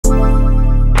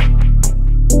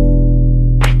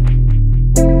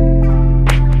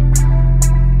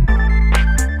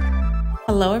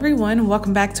Hello everyone,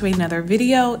 welcome back to another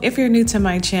video. If you're new to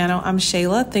my channel, I'm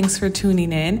Shayla. Thanks for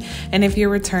tuning in. And if you're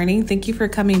returning, thank you for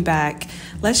coming back.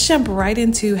 Let's jump right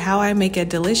into how I make a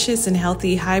delicious and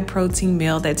healthy high protein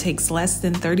meal that takes less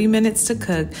than 30 minutes to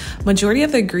cook. Majority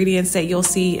of the ingredients that you'll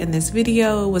see in this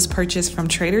video was purchased from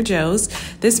Trader Joe's.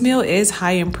 This meal is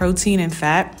high in protein and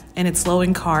fat, and it's low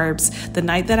in carbs. The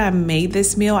night that I made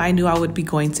this meal, I knew I would be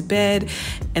going to bed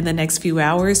in the next few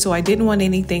hours, so I didn't want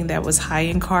anything that was high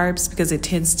in carbs because it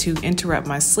tends to interrupt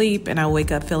my sleep and I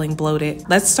wake up feeling bloated.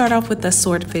 Let's start off with the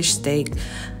swordfish steak.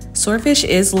 Swordfish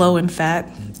is low in fat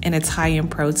and it's high in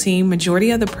protein.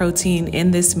 Majority of the protein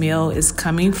in this meal is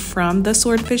coming from the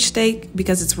swordfish steak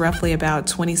because it's roughly about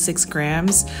 26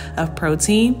 grams of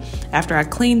protein. After I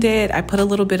cleaned it, I put a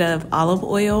little bit of olive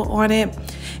oil on it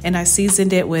and I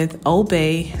seasoned it with Old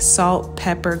Bay, salt,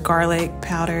 pepper, garlic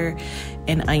powder,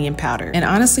 and onion powder. And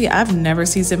honestly, I've never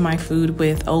seasoned my food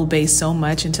with Old Bay so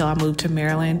much until I moved to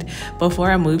Maryland.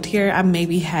 Before I moved here, I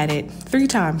maybe had it 3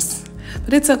 times.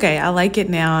 But it's okay, I like it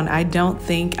now, and I don't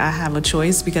think I have a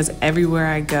choice because everywhere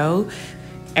I go,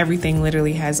 everything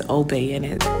literally has Old Bay in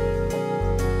it.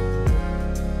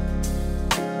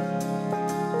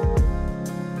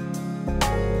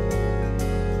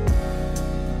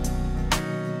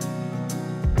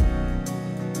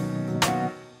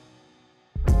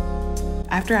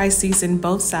 After I seasoned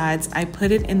both sides, I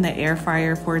put it in the air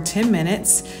fryer for 10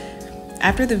 minutes.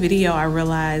 After the video, I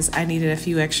realized I needed a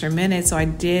few extra minutes, so I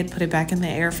did put it back in the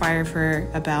air fryer for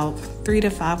about 3 to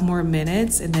 5 more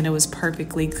minutes, and then it was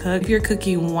perfectly cooked. If you're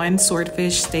cooking one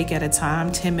swordfish steak at a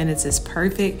time, 10 minutes is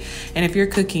perfect. And if you're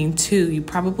cooking 2, you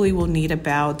probably will need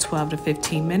about 12 to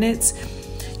 15 minutes.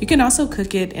 You can also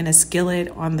cook it in a skillet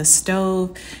on the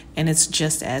stove, and it's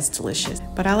just as delicious.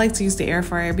 But I like to use the air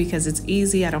fryer because it's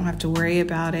easy, I don't have to worry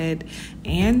about it,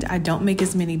 and I don't make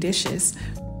as many dishes.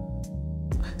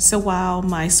 So while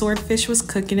my swordfish was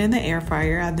cooking in the air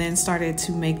fryer, I then started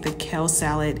to make the kale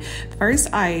salad.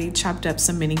 First, I chopped up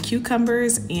some mini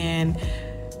cucumbers and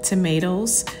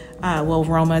tomatoes,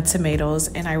 Roma tomatoes,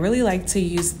 and I really like to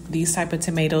use these type of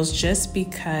tomatoes just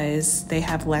because they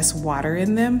have less water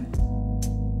in them.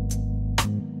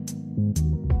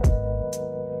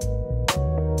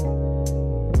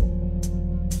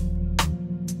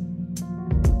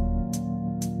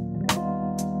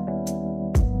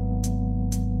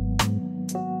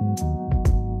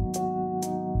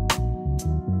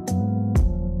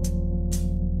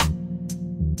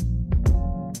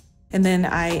 And then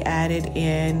I added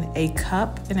in 1.5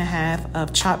 cups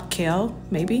of chopped kale,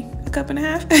 maybe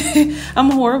 1.5 cups. I'm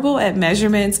horrible at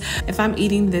measurements. If I'm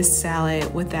eating this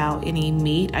salad without any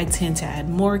meat, I tend to add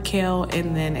more kale.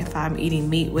 And then if I'm eating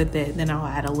meat with it, then I'll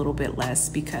add a little bit less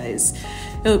because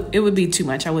it would be too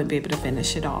much. I wouldn't be able to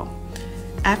finish it all.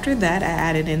 After that, I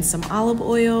added in some olive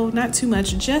oil, not too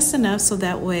much, just enough so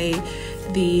that way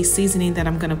the seasoning that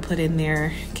I'm gonna put in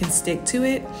there can stick to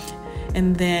it.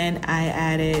 And then I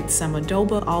added some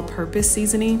adobo all-purpose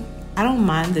seasoning. I don't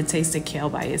mind the taste of kale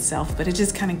by itself, but it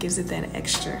just kind of gives it that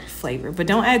extra flavor. But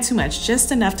don't add too much,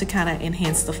 just enough to kind of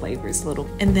enhance the flavors a little.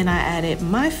 And then I added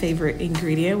my favorite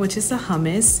ingredient, which is the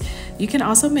hummus. You can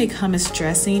also make hummus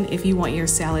dressing if you want your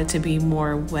salad to be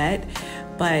more wet.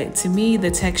 But to me, the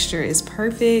texture is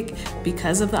perfect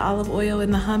because of the olive oil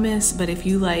in the hummus. But if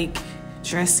you like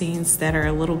dressings that are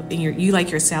you like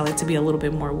your salad to be a little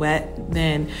bit more wet,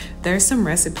 then there's some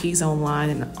recipes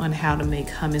online on how to make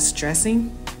hummus dressing.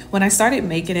 When I started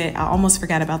making it, I almost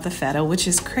forgot about the feta, which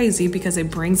is crazy because it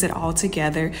brings it all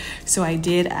together. So I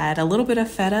did add a little bit of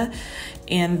feta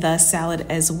in the salad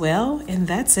as well, and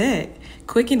that's it.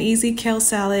 Quick and easy kale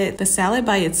salad. The salad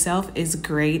by itself is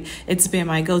great. It's been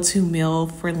my go-to meal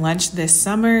for lunch this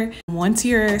summer. Once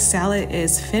your salad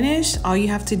is finished, all you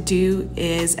have to do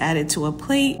is add it to a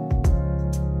plate.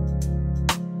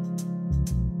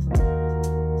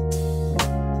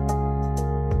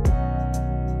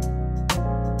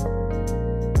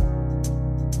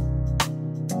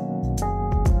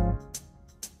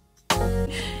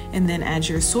 And then add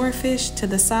your swordfish to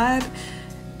the side,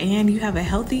 and you have a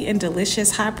healthy and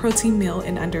delicious high protein meal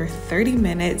in under 30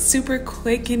 minutes. Super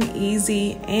quick and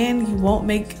easy, and you won't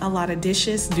make a lot of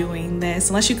dishes doing this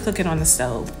unless you cook it on the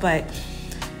stove. But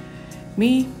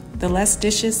me, the less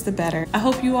dishes, the better. I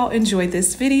hope you all enjoyed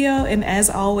this video, and as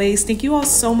always, thank you all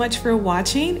so much for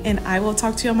watching, and I will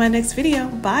talk to you on my next video.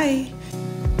 Bye.